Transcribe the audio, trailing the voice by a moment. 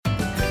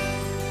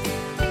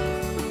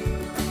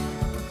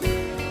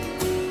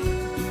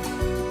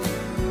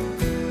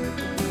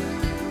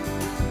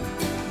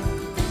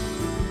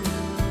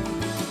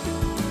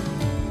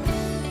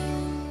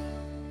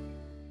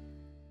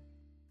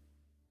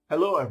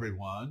Hello,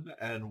 everyone,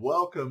 and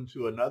welcome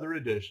to another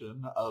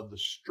edition of the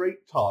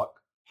Straight Talk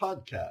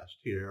podcast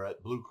here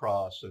at Blue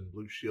Cross and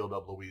Blue Shield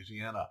of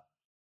Louisiana.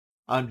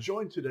 I'm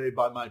joined today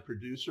by my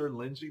producer,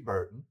 Lindsay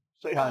Burton.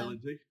 Say hi, Hello.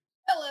 Lindsay.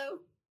 Hello.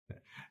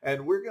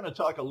 And we're going to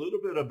talk a little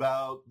bit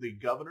about the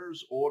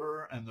governor's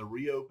order and the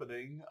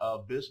reopening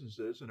of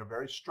businesses in a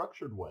very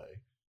structured way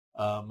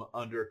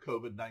under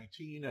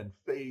COVID-19 and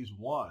phase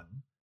one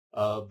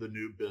of the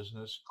new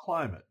business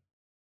climate.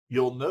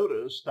 You'll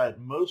notice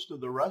that most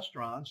of the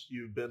restaurants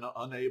you've been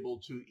unable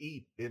to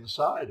eat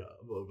inside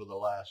of over the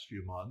last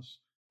few months,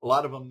 a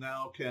lot of them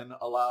now can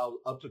allow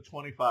up to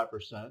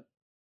 25%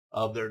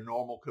 of their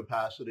normal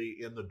capacity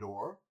in the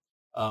door.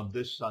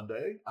 This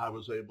Sunday, I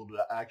was able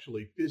to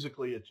actually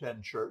physically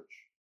attend church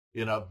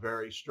in a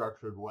very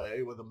structured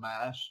way with a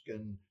mask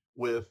and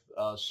with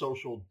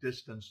social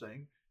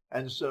distancing.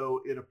 And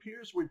so it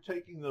appears we're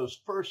taking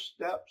those first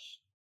steps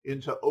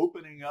into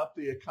opening up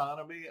the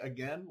economy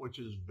again, which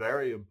is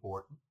very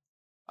important.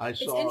 I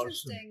It's saw some,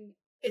 interesting.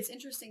 It's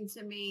interesting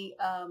to me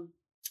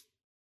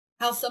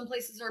how some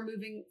places are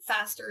moving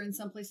faster and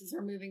some places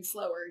are moving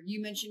slower. You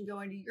mentioned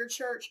going to your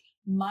church.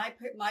 My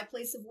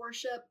place of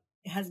worship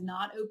has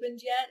not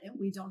opened yet, and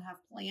we don't have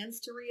plans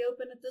to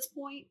reopen at this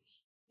point.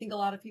 I think a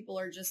lot of people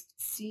are just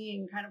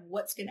seeing kind of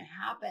what's going to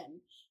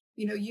happen.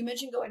 You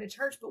mentioned going to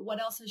church, but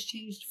what else has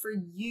changed for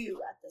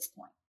you at this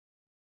point?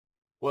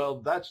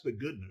 well, that's the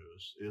good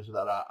news is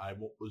that I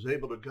was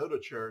able to go to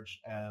church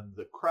and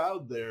the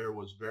crowd there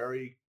was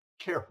very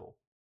careful.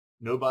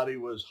 Nobody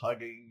was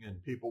hugging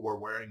and people were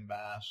wearing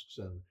masks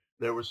and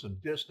there was some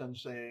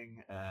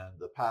distancing and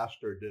the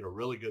pastor did a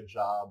really good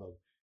job of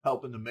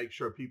helping to make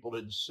sure people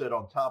didn't sit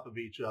on top of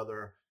each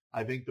other.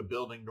 I think the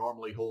building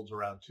normally holds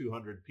around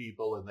 200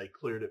 people and they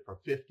cleared it for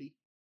 50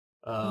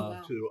 Oh,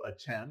 wow. to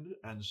attend.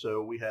 And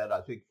so we had, I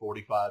think,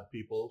 45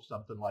 people,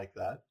 something like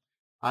that.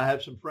 I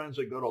have some friends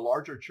that go to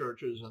larger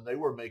churches and they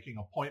were making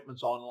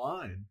appointments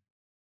online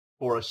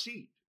for a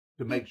seat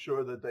to Hmm. make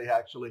sure that they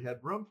actually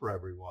had room for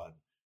everyone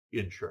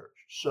in church.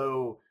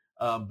 So,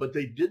 but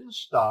they didn't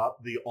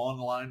stop the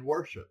online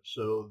worship.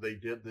 So they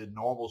did the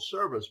normal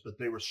service, but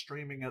they were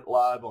streaming it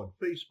live on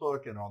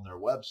Facebook and on their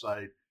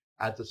website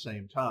at the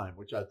same time,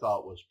 which I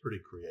thought was pretty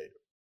creative.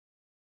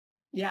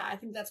 Yeah, I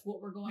think that's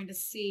what we're going to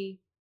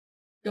see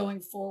going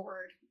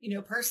forward.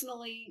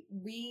 Personally,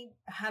 we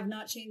have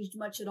not changed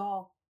much at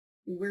all.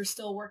 We're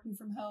still working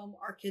from home.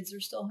 Our kids are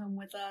still home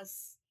with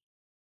us.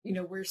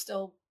 We're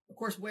still, of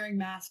course, wearing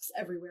masks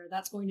everywhere.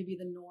 That's going to be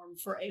the norm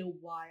for a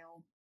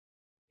while.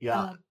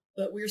 Yeah,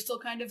 But we're still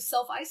kind of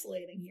self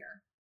isolating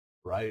here.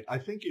 right. I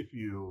think if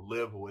you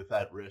live with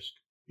at risk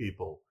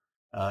people,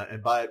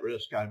 and by at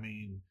risk, I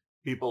mean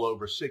people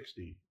over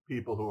 60,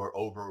 people who are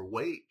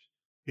overweight,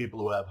 people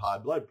who have high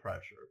blood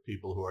pressure,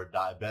 people who are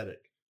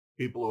diabetic,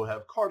 people who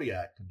have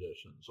cardiac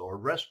conditions or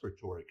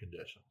respiratory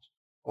conditions,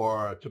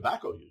 or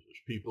tobacco users,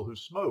 people who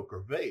smoke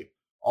or vape.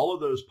 All of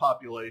those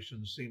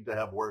populations seem to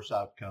have worse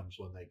outcomes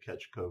when they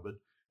catch COVID.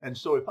 And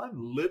so if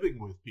I'm living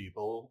with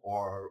people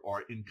or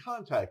in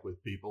contact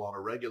with people on a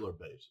regular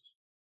basis,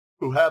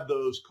 who have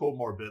those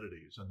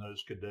comorbidities and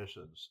those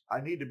conditions,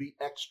 I need to be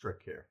extra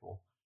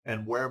careful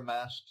and wear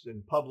masks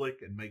in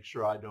public and make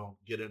sure I don't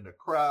get into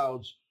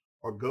crowds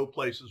or go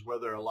places where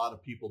there are a lot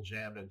of people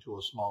jammed into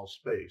a small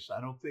space. I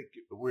don't think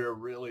we're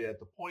really at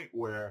the point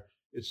where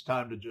it's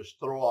time to just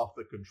throw off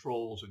the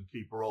controls and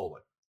keep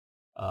rolling.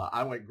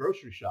 I went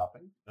grocery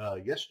shopping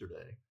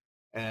yesterday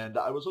and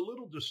I was a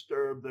little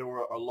disturbed. There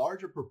were a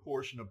larger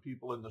proportion of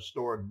people in the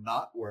store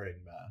not wearing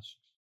masks.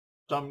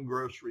 Some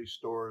grocery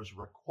stores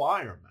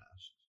require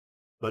masks,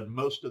 but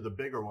most of the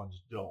bigger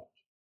ones don't.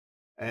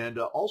 And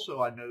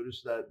also, I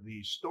noticed that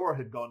the store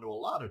had gone to a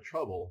lot of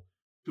trouble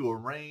to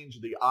arrange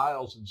the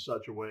aisles in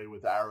such a way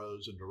with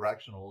arrows and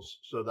directionals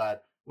so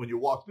that when you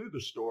walk through the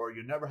store,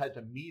 you never had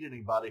to meet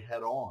anybody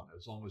head on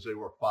as long as they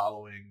were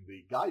following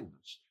the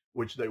guidance,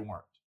 which they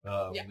weren't.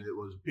 Yeah. It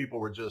was people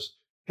were just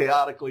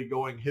chaotically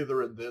going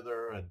hither and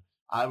thither, and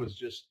I was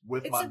just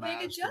with It's my a big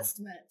mask. And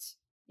adjustment.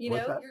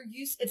 what's that?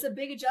 It's a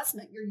big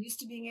adjustment. You're used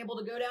to being able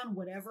to go down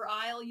whatever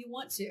aisle you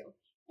want to.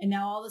 And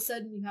now all of a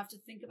sudden you have to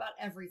think about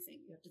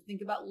everything. You have to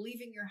think about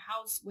leaving your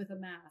house with a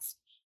mask.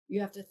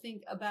 You have to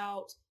think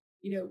about,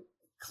 you know,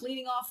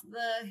 cleaning off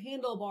the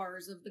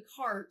handlebars of the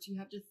cart. You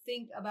have to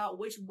think about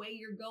which way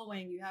you're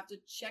going. You have to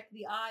check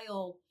the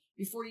aisle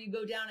before you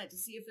go down it to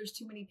see if there's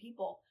too many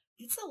people.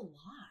 It's a lot.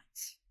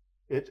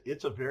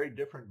 It's a very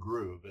different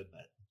groove, isn't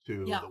it,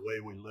 to Yeah. the way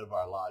we live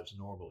our lives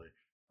normally.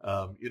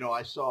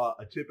 I saw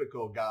a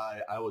typical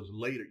guy. I was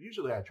later.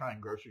 Usually, I try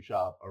and grocery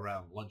shop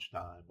around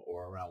lunchtime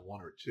or around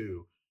 1 or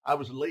 2. I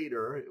was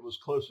later. It was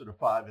closer to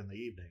 5 in the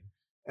evening,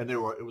 and it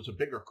was a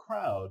bigger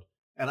crowd.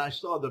 And I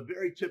saw the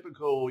very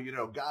typical,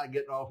 guy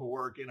getting off of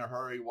work in a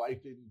hurry.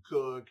 Wife didn't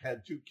cook,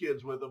 had 2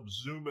 kids with him,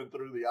 zooming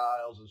through the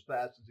aisles as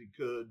fast as he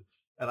could.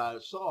 And I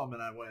saw him,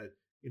 and I went,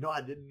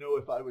 I didn't know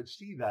if I would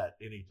see that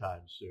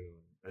anytime soon,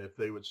 if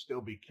they would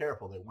still be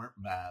careful. They weren't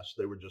masked.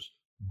 They were just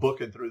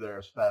booking through there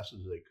as fast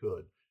as they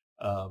could.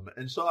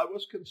 And so I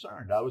was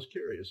concerned. I was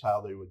curious how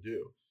they would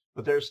do.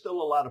 but there's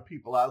still a lot of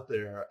people out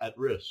there at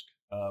risk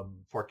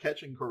for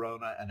catching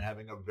corona and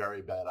having a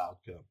very bad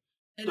outcome.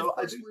 And of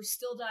course, we're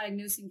still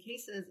diagnosing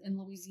cases in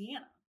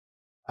Louisiana.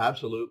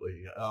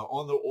 Absolutely.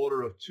 On the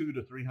order of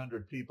 200 to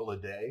 300 people a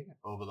day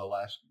over the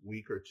last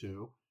week or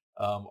two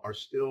are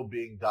still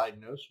being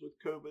diagnosed with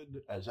COVID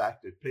as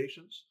active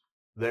patients.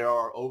 There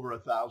are over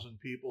 1,000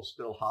 people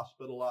still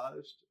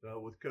hospitalized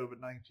with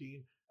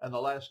COVID-19. And the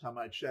last time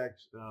I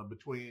checked,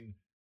 between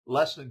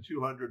less than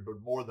 200,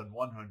 but more than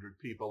 100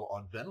 people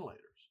on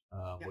ventilators,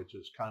 which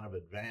is kind of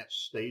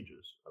advanced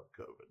stages of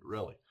COVID,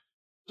 really.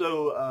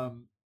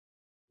 So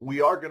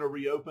we are going to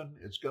reopen.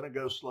 It's going to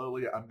go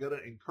slowly. I'm going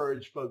to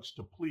encourage folks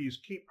to please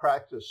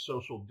practice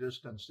social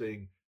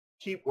distancing,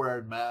 keep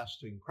wearing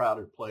masks in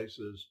crowded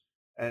places,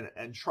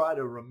 and try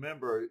to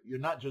remember you're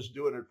not just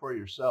doing it for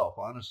yourself,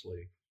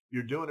 honestly.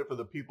 You're doing it for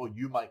the people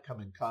you might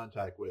come in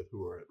contact with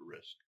who are at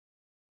risk.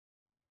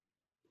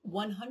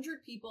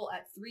 100 people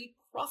at 3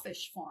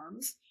 crawfish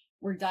farms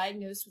were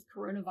diagnosed with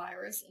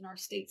coronavirus in our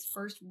state's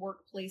first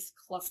workplace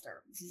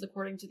cluster. This is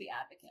according to the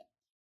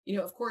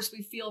Advocate. Of course,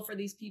 we feel for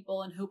these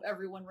people and hope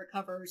everyone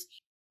recovers.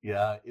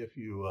 Yeah, if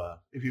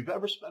you've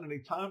ever spent any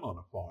time on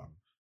a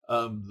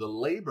farm, the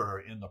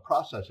labor in the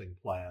processing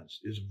plants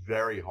is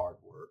very hard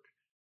work.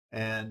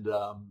 And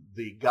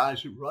the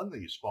guys who run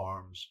these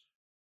farms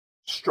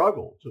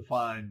struggle to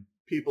find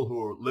people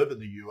who live in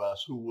the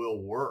U.S. who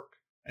will work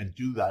and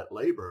do that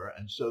labor.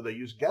 And so they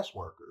use guest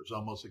workers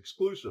almost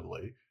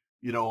exclusively,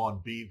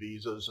 on B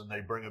visas, and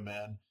they bring them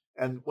in.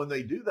 And when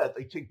they do that,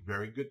 they take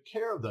very good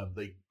care of them.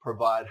 They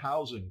provide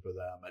housing for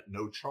them at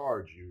no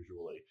charge,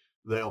 usually.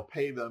 They'll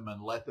pay them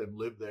and let them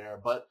live there,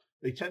 but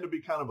they tend to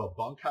be kind of a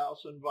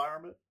bunkhouse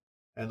environment.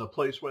 And the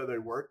place where they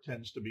work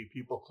tends to be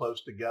people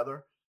close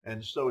together.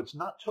 And so it's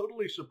not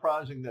totally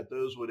surprising that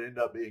those would end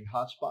up being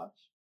hotspots.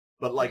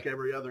 But like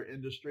every other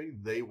industry,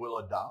 they will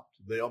adopt,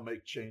 they'll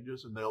make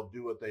changes, and they'll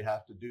do what they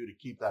have to do to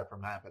keep that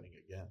from happening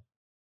again.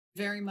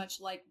 Very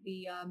much like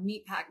the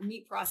meat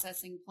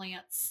processing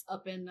plants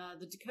up in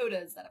the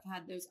Dakotas that have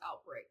had those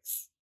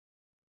outbreaks.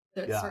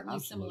 So it's certainly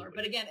similar.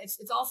 But again,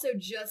 it's also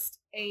just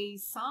a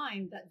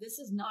sign that this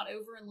is not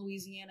over in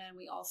Louisiana, and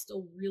we all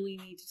still really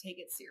need to take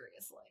it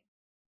seriously.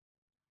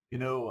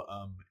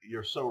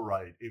 You're so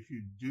right. If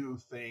you do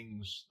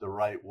things the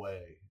right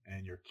way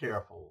and you're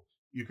careful,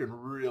 you can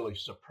really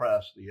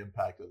suppress the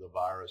impact of the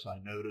virus. I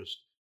noticed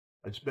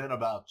it's been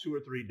about 2 or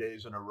 3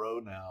 days in a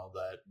row now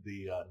that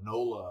the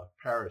NOLA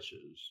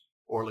parishes,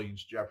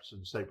 Orleans,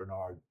 Jefferson, St.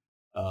 Bernard,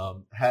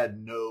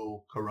 had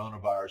no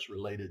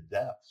coronavirus-related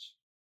deaths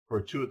for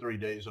 2 or 3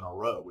 days in a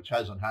row, which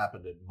hasn't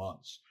happened in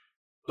months.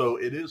 So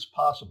it is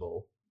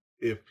possible,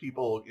 if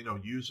people,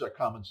 use their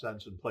common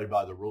sense and play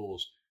by the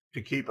rules,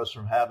 to keep us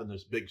from having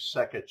this big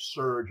second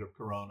surge of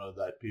corona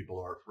that people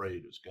are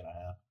afraid is going to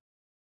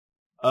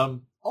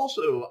happen.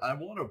 Also, I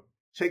want to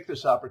take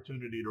this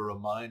opportunity to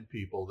remind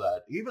people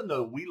that even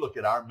though we look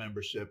at our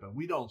membership and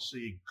we don't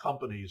see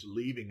companies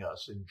leaving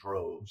us in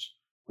droves,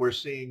 we're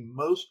seeing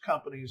most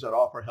companies that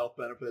offer health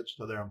benefits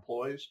to their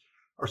employees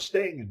are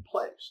staying in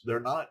place. They're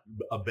not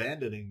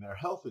abandoning their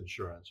health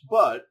insurance,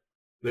 but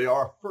they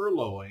are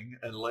furloughing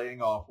and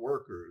laying off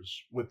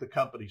workers, with the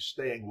company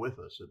staying with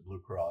us at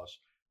Blue Cross,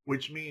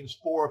 which means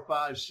 4,000,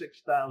 5,000,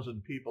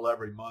 6,000 people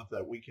every month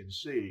that we can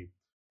see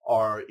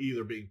are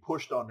either being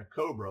pushed onto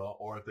COBRA,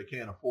 or if they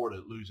can't afford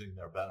it, losing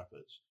their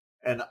benefits.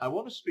 And I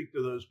want to speak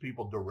to those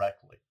people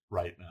directly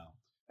right now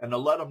and to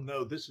let them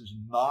know this is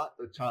not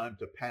the time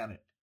to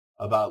panic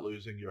about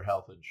losing your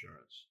health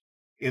insurance.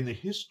 In the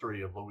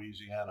history of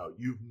Louisiana,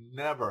 you've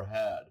never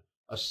had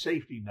a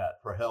safety net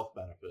for health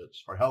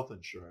benefits, for health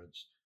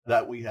insurance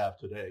that we have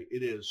today.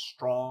 It is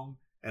strong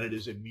and it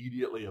is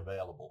immediately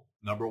available.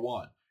 Number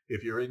one,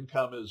 if your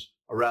income is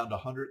around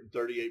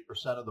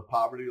 138% of the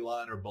poverty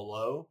line or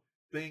below,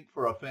 think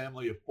for a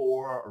family of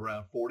 4,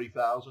 around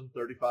 $40,000,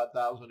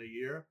 $35,000 a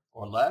year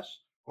or less,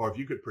 or if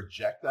you could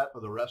project that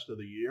for the rest of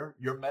the year,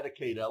 you're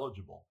Medicaid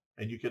eligible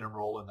and you can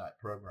enroll in that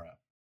program.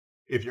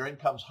 If your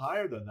income's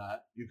higher than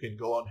that, you can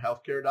go on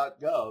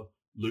healthcare.gov.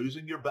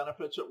 Losing your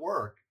benefits at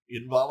work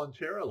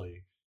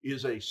involuntarily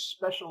is a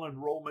special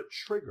enrollment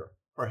trigger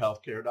for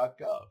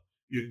healthcare.gov.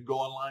 You can go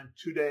online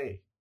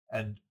today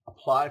and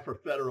apply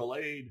for federal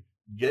aid,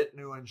 get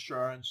new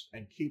insurance,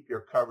 and keep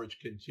your coverage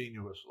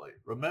continuously.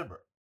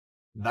 Remember,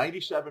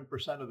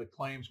 97% of the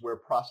claims we're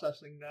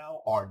processing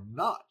now are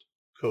not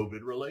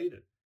COVID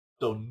related.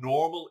 So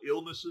normal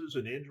illnesses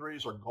and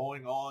injuries are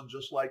going on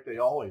just like they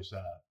always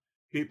have.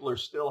 People are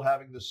still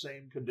having the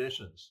same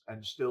conditions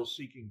and still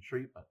seeking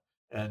treatment.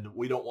 And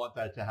we don't want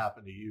that to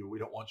happen to you. We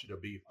don't want you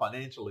to be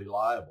financially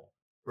liable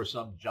for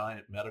some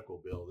giant medical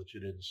bill that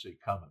you didn't see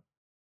coming.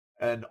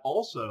 And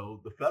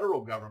also, the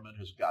federal government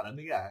has got in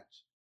the act,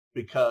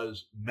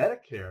 because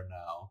Medicare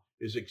now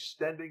is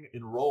extending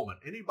enrollment.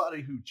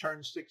 Anybody who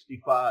turns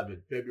 65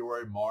 in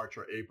February, March,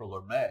 or April,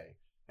 or May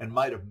and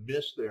might have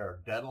missed their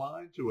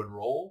deadline to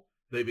enroll,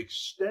 they've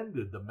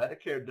extended the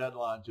Medicare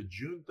deadline to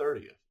June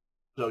 30th.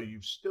 So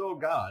you've still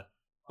got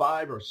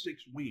 5 or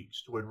 6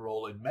 weeks to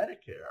enroll in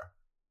Medicare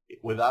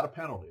without a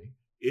penalty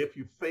if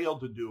you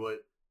failed to do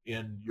it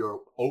in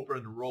your open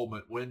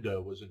enrollment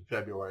window was in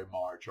February,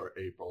 March, or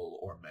April,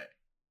 or May.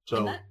 So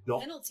and that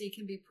penalty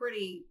can be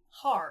pretty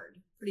hard,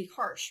 pretty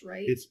harsh,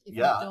 right?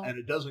 And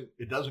it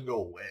doesn't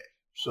go away.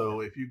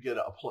 So if you get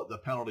the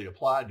penalty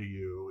applied to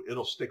you,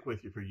 it'll stick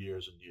with you for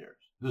years and years.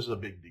 This is a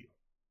big deal.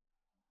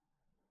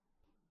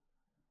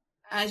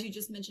 As you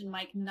just mentioned,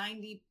 Mike,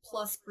 90+%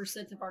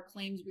 of our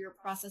claims we are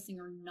processing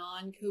are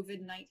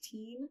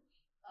non-COVID-19.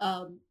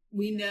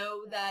 We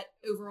know that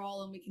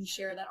overall, and we can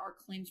share that our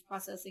claims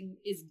processing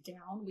is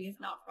down. We have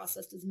not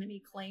processed as many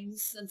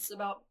claims since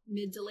about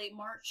mid to late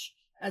March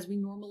as we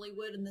normally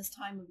would in this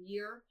time of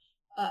year.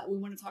 We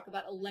want to talk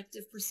about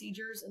elective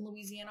procedures in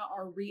Louisiana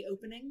are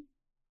reopening.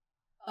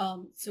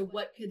 So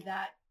what could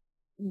that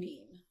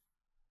mean?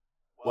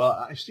 Well,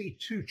 I see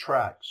two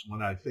tracks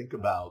when I think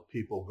about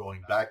people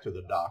going back to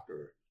the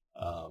doctor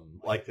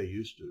like they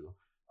used to.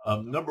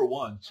 Number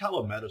one,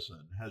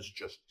 telemedicine has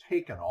just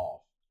taken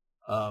off.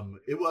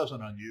 It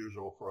wasn't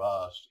unusual for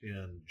us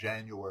in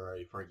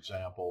January, for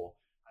example.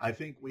 I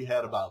think we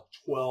had about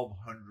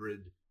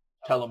 1,200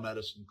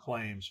 telemedicine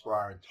claims for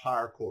our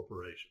entire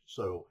corporation.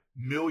 So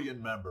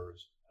million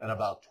members and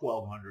about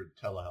 1,200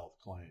 telehealth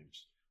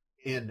claims.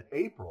 In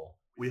April,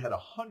 we had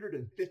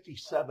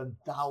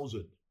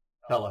 157,000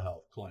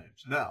 telehealth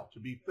claims. Now, to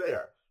be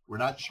fair, we're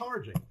not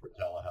charging for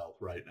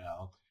telehealth right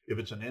now. If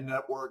it's an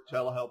in-network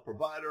telehealth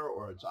provider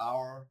or it's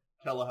our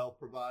telehealth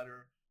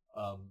provider,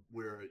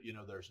 where,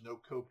 there's no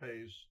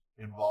copays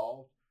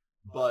involved.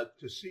 But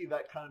to see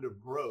that kind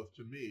of growth,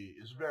 to me,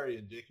 is very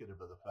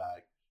indicative of the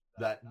fact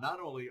that not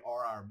only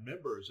are our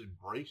members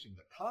embracing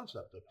the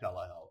concept of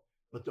telehealth,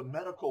 but the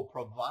medical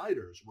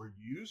providers were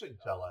using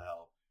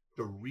telehealth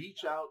to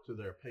reach out to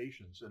their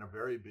patients in a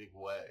very big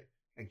way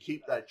and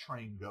keep that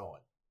train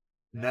going.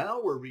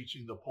 Now we're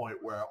reaching the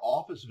point where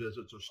office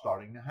visits are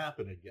starting to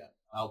happen again.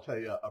 I'll tell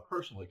you a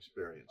personal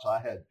experience. I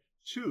had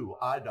 2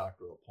 eye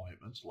doctor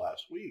appointments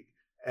last week,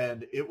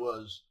 and it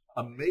was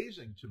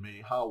amazing to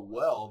me how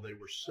well they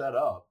were set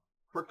up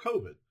for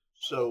COVID.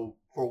 So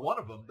for one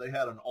of them, they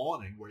had an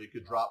awning where you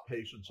could drop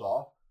patients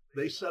off.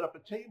 They set up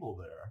a table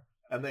there,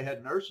 and they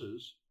had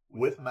nurses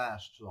with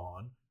masks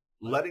on,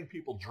 letting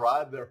people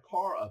drive their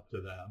car up to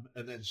them,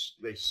 and then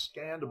they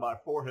scanned my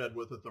forehead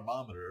with a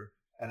thermometer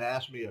and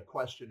asked me a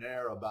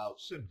questionnaire about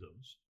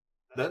symptoms.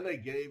 Then they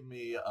gave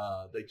me,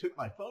 they took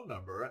my phone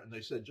number and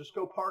they said, just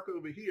go park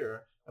over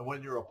here. And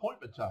when your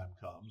appointment time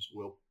comes,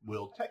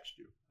 we'll text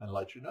you and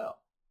let you know.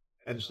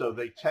 And so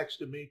they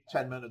texted me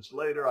 10 minutes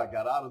later. I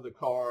got out of the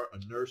car. A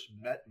nurse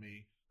met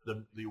me.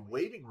 The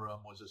waiting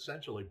room was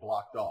essentially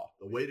blocked off.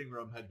 The waiting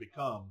room had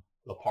become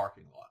the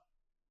parking lot.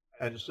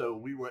 And so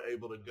we were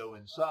able to go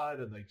inside,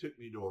 and they took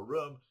me to a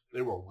room.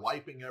 They were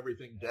wiping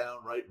everything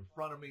down right in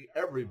front of me.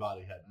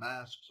 Everybody had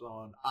masks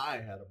on. I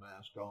had a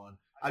mask on.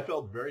 I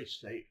felt very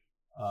safe.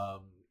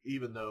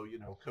 Even though,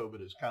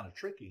 COVID is kind of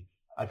tricky,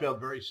 I felt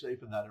very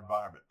safe in that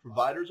environment.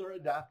 Providers are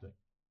adapting.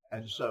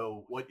 And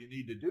so what you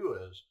need to do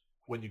is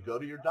when you go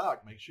to your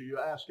doc, make sure you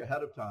ask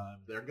ahead of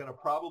time. They're going to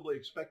probably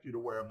expect you to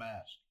wear a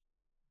mask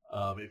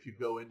if you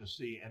go in to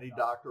see any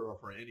doctor or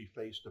for any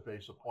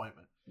face-to-face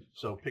appointment.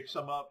 So pick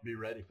some up, be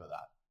ready for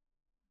that.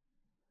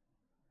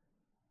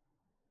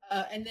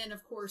 And then,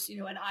 of course,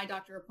 an eye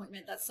doctor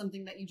appointment, that's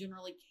something that you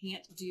generally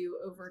can't do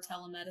over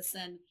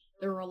telemedicine.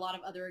 There were a lot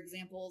of other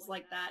examples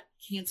like that,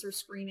 cancer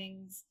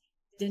screenings,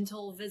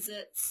 dental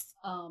visits.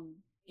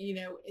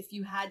 If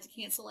you had to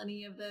cancel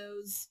any of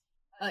those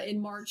in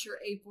March or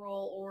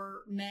April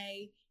or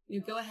May,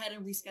 go ahead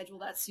and reschedule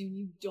that soon.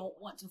 You don't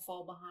want to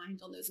fall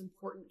behind on those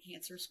important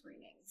cancer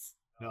screenings.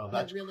 No,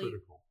 that's really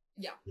critical.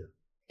 Yeah,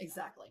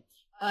 exactly.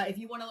 If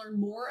you want to learn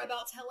more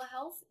about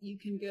telehealth, you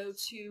can go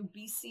to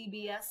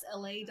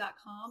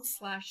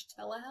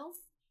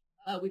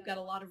bcbsla.com/telehealth. We've got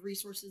a lot of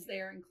resources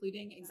there,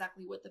 including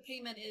exactly what the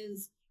payment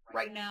is.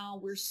 Right now,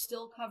 we're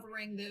still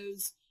covering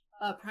those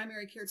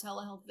primary care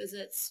telehealth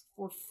visits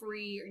for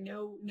free or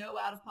no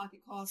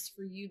out-of-pocket costs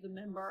for you, the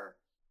member.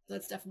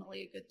 That's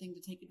definitely a good thing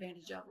to take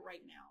advantage of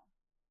right now.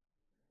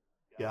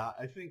 Yeah,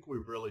 I think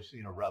we've really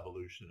seen a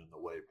revolution in the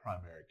way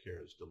primary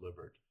care is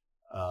delivered.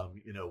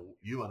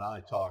 You and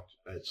I talked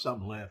at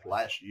some length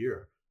last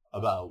year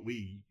about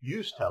we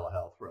used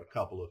telehealth for a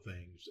couple of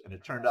things, and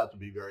it turned out to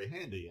be very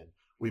handy. And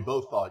we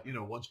both thought,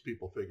 once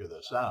people figure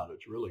this out,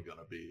 it's really going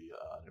to be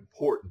an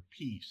important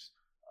piece,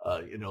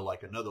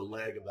 like another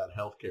leg of that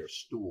healthcare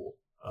stool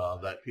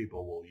that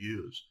people will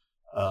use.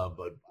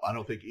 But I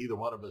don't think either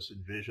one of us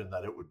envisioned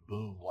that it would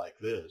boom like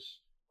this.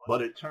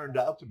 But it turned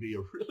out to be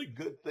a really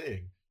good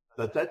thing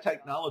that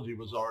technology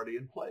was already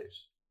in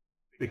place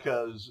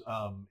because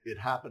it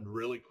happened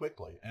really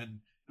quickly.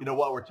 And,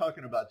 while we're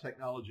talking about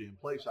technology in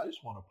place, I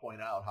just want to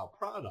point out how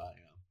proud I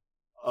am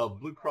of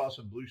Blue Cross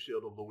and Blue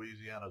Shield of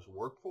Louisiana's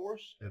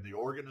workforce and the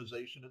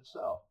organization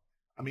itself.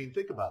 I mean,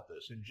 think about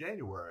this. In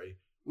January,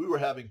 we were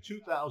having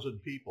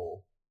 2,000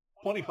 people,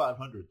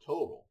 2,500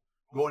 total,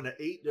 going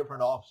to 8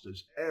 different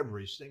offices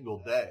every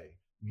single day,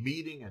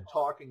 meeting and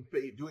talking,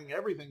 doing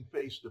everything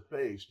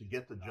face-to-face to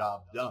get the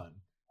job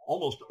done.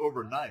 Almost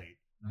overnight,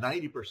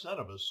 90%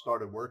 of us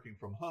started working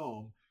from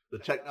home. The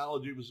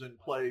technology was in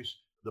place.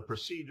 The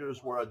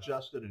procedures were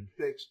adjusted and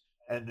fixed.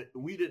 And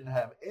we didn't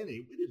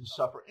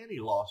suffer any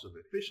loss of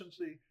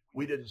efficiency.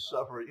 We didn't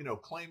suffer,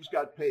 claims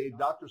got paid,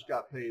 doctors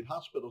got paid,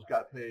 hospitals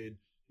got paid,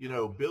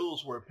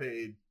 bills were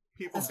paid,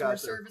 people customer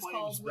got their service claims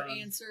calls were done.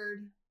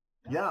 answered.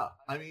 Yeah,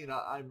 I mean,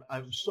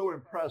 I'm so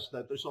impressed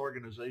that this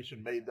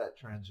organization made that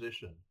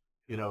transition.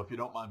 If you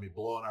don't mind me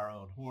blowing our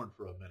own horn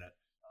for a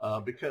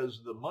minute,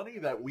 because the money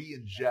that we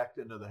inject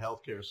into the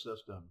healthcare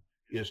system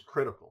is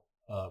critical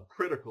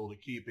to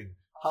keeping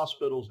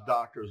hospitals,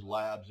 doctors,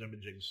 labs,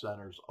 imaging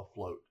centers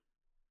afloat.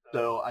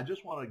 So I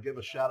just want to give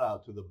a shout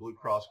out to the Blue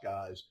Cross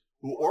guys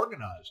who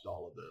organized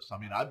all of this. I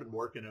mean, I've been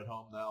working at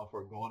home now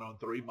for going on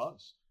 3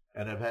 months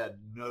and have had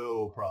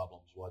no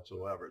problems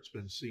whatsoever. It's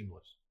been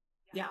seamless.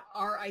 Yeah,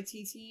 our IT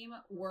team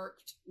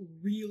worked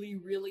really,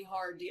 really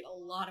hard to get a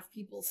lot of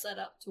people set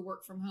up to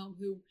work from home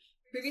who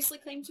previously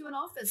came to an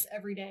office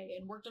every day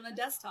and worked on a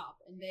desktop,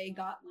 and they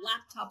got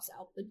laptops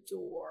out the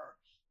door,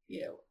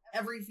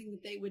 everything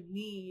that they would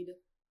need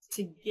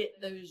to get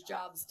those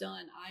jobs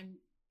done. I'm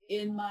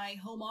in my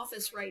home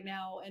office right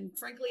now, and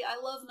frankly,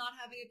 I love not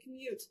having a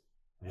commute.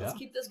 Yeah. Let's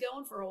keep this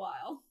going for a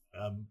while.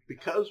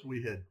 Because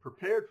we had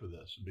prepared for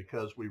this, and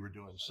because we were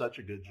doing such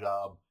a good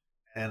job,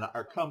 and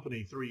our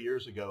company 3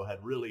 years ago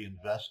had really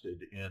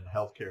invested in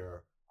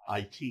healthcare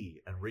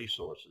IT and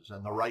resources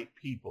and the right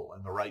people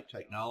and the right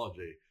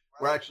technology,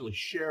 we're actually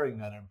sharing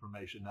that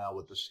information now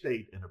with the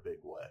state in a big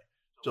way.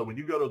 So when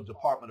you go to the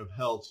Department of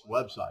Health's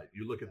website,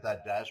 you look at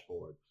that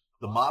dashboard,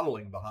 the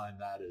modeling behind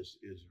that is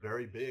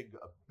very big.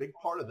 A big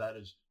part of that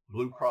is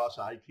Blue Cross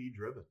IT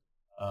driven.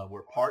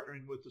 We're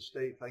partnering with the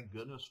state. Thank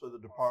goodness for the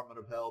Department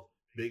of Health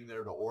being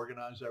there to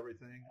organize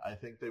everything. I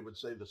think they would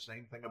say the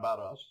same thing about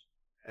us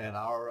and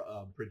our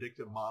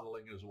predictive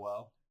modeling as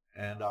well,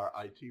 and our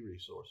IT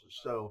resources.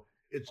 So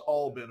it's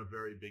all been a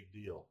very big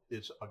deal.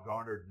 It's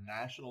garnered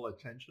national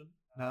attention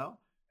now.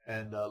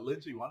 And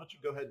Lindsay, why don't you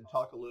go ahead and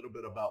talk a little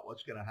bit about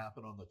what's going to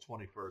happen on the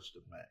 21st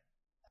of May?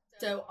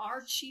 So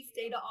our chief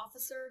data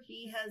officer,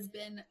 he has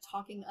been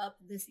talking up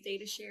this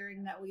data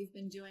sharing that we've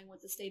been doing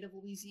with the state of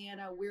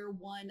Louisiana. We're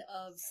one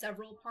of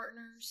several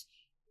partners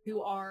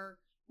who are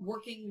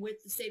working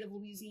with the state of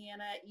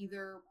Louisiana,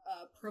 either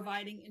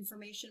providing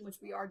information, which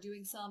we are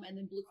doing some, and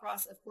then Blue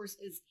Cross, of course,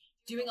 is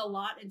doing a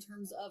lot in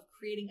terms of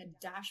creating a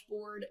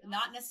dashboard,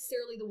 not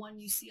necessarily the one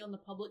you see on the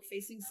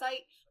public-facing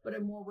site, but a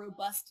more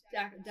robust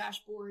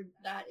dashboard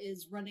that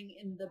is running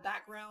in the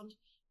background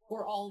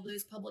for all of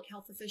those public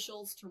health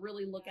officials to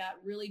really look at,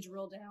 really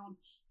drill down.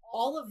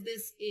 All of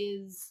this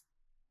is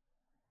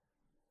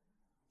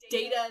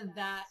data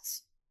that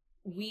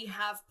we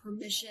have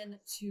permission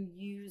to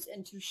use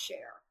and to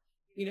share.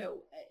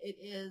 It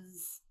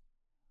is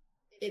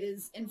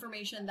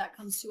information that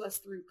comes to us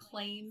through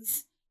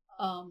claims,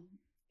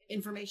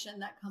 information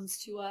that comes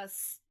to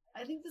us.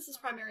 I think this is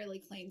primarily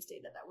claims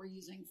data that we're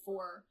using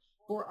for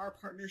our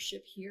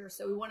partnership here.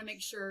 So we want to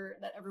make sure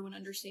that everyone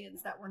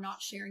understands that we're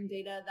not sharing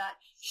data that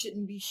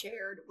shouldn't be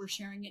shared. We're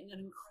sharing it in an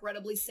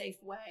incredibly safe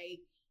way.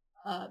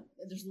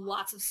 There's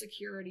lots of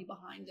security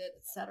behind it,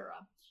 etc.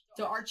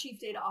 So our chief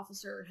data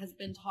officer has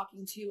been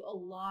talking to a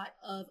lot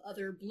of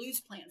other Blues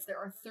plans. There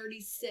are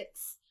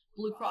 36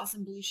 Blue Cross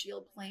and Blue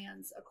Shield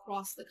plans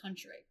across the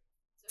country.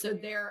 So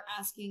they're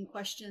asking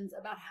questions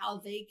about how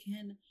they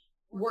can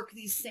work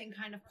these same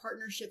kind of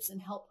partnerships and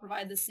help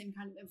provide the same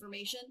kind of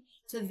information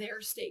to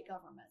their state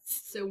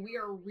governments. So we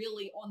are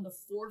really on the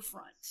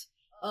forefront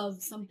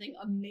of something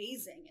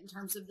amazing in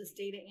terms of this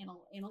data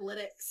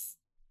analytics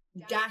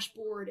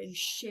dashboard and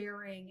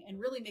sharing and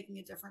really making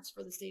a difference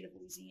for the state of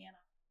Louisiana.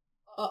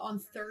 On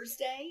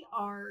Thursday,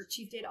 our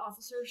chief data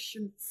officer,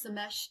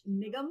 Samesh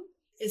Nigam,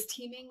 is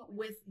teaming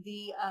with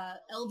the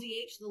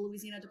LDH, the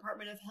Louisiana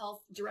Department of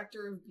Health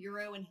Director of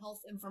Bureau and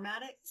Health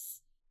Informatics.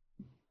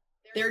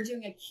 They're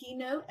doing a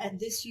keynote at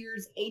this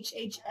year's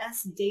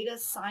HHS Data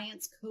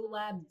Science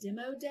CoLab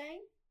Demo Day.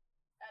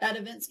 That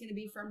event's going to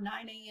be from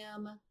 9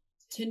 a.m.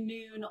 to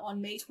noon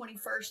on May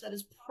 21st. That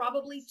is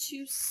probably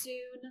too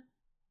soon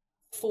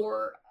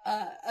for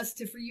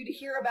for you to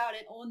hear about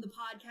it on the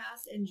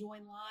podcast and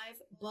join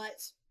live,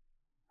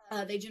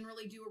 but they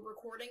generally do a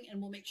recording,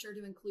 and we'll make sure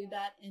to include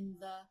that in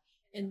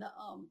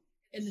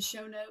the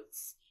show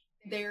notes.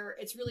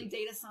 It's really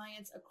data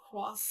science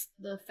across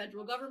the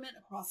federal government,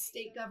 across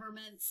state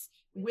governments,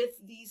 with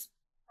these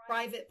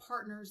private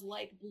partners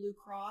like Blue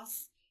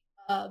Cross.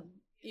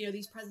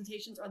 These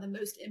presentations are the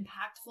most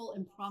impactful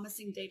and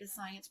promising data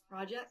science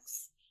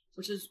projects,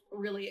 which is a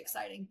really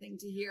exciting thing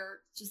to hear.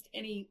 Just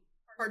any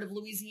part of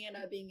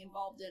Louisiana being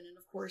involved in, and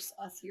of course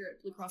us here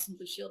at Blue Cross and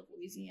Blue Shield of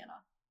Louisiana.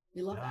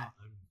 We love that.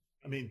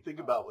 I mean, think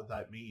about what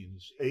that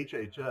means.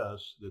 HHS,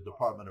 the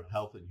Department of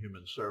Health and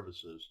Human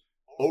Services,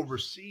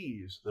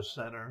 oversees the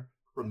Center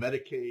for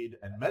Medicaid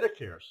and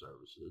Medicare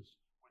Services,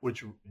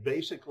 which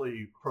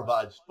basically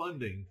provides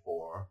funding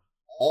for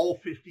all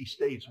 50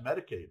 states'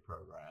 Medicaid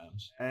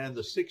programs and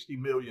the 60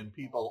 million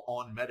people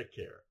on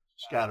Medicare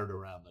scattered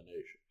around the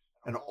nation.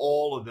 And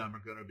all of them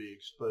are going to be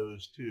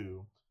exposed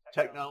to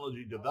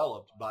technology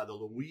developed by the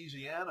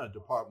Louisiana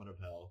Department of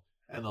Health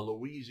and the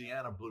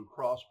Louisiana Blue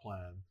Cross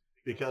plan,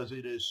 because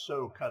it is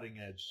so cutting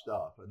edge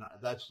stuff. And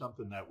that's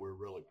something that we're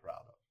really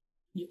proud of.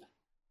 Yeah.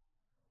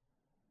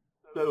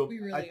 So we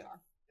really are.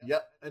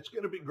 Yep, it's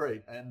going to be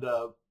great. And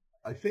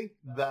I think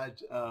that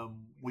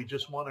we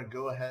just want to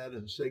go ahead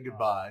and say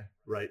goodbye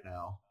right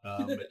now.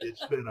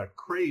 It's been a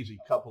crazy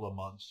couple of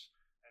months,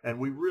 and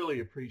we really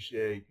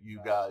appreciate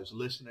you guys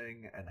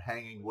listening and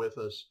hanging with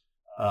us.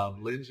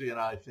 Lindsay and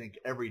I think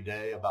every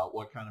day about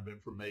what kind of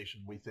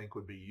information we think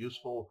would be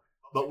useful,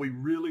 but we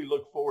really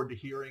look forward to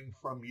hearing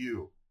from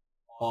you.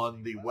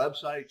 On the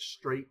website,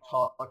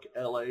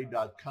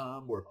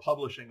 straighttalkla.com, we're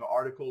publishing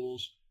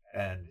articles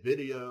and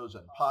videos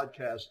and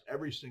podcasts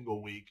every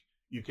single week.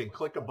 You can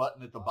click a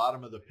button at the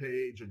bottom of the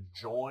page and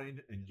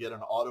join and get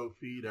an auto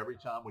feed every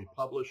time we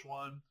publish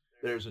one.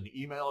 There's an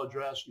email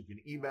address. You can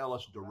email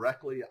us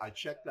directly. I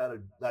check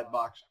that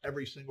box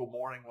every single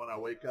morning when I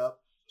wake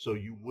up. So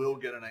you will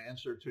get an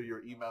answer to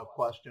your email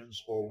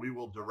questions, or we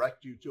will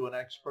direct you to an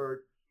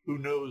expert who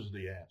knows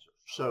the answer.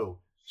 So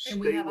stay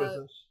with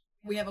us.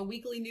 We have a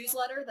weekly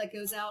newsletter that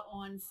goes out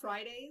on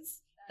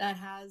Fridays that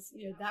has,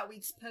 that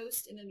week's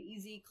post in an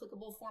easy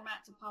clickable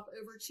format to pop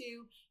over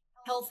to.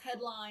 Health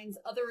headlines,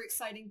 other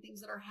exciting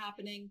things that are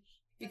happening.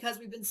 Because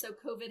we've been so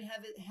COVID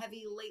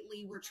heavy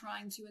lately, we're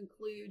trying to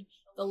include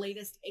the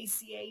latest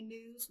ACA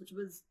news, which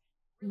was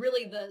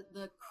really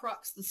the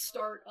crux, the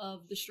start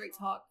of the Straight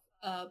Talk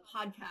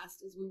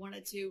podcast, is we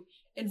wanted to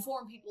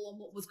inform people on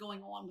what was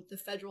going on with the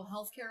federal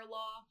healthcare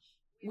law.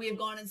 We have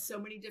gone in so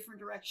many different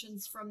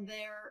directions from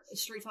there.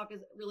 Straight Talk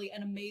is really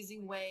an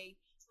amazing way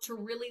to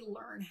really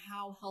learn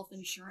how health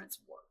insurance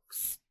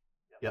works.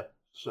 Yep.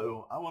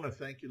 So I want to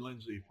thank you,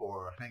 Lindsay,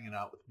 for hanging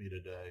out with me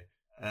today.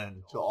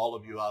 And to all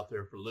of you out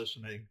there for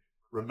listening,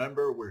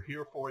 remember, we're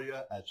here for you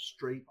at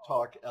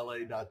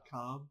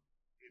straighttalkla.com.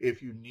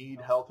 If you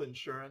need health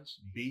insurance,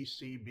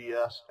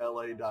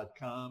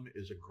 bcbsla.com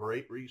is a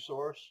great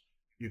resource.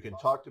 You can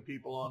talk to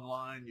people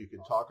online. You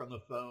can talk on the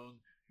phone.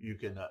 You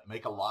can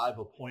make a live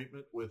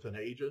appointment with an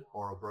agent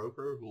or a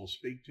broker who will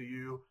speak to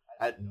you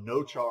at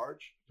no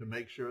charge to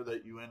make sure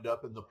that you end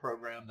up in the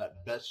program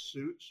that best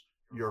suits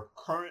your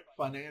current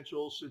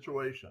financial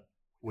situation,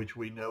 which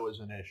we know is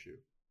an issue.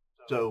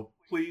 So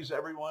please,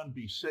 everyone,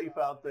 be safe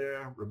out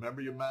there.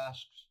 Remember your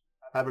masks.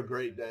 Have a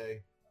great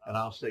day. And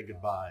I'll say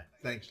goodbye.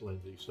 Thanks,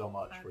 Lindsay, so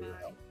much for your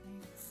help.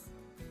 Thanks.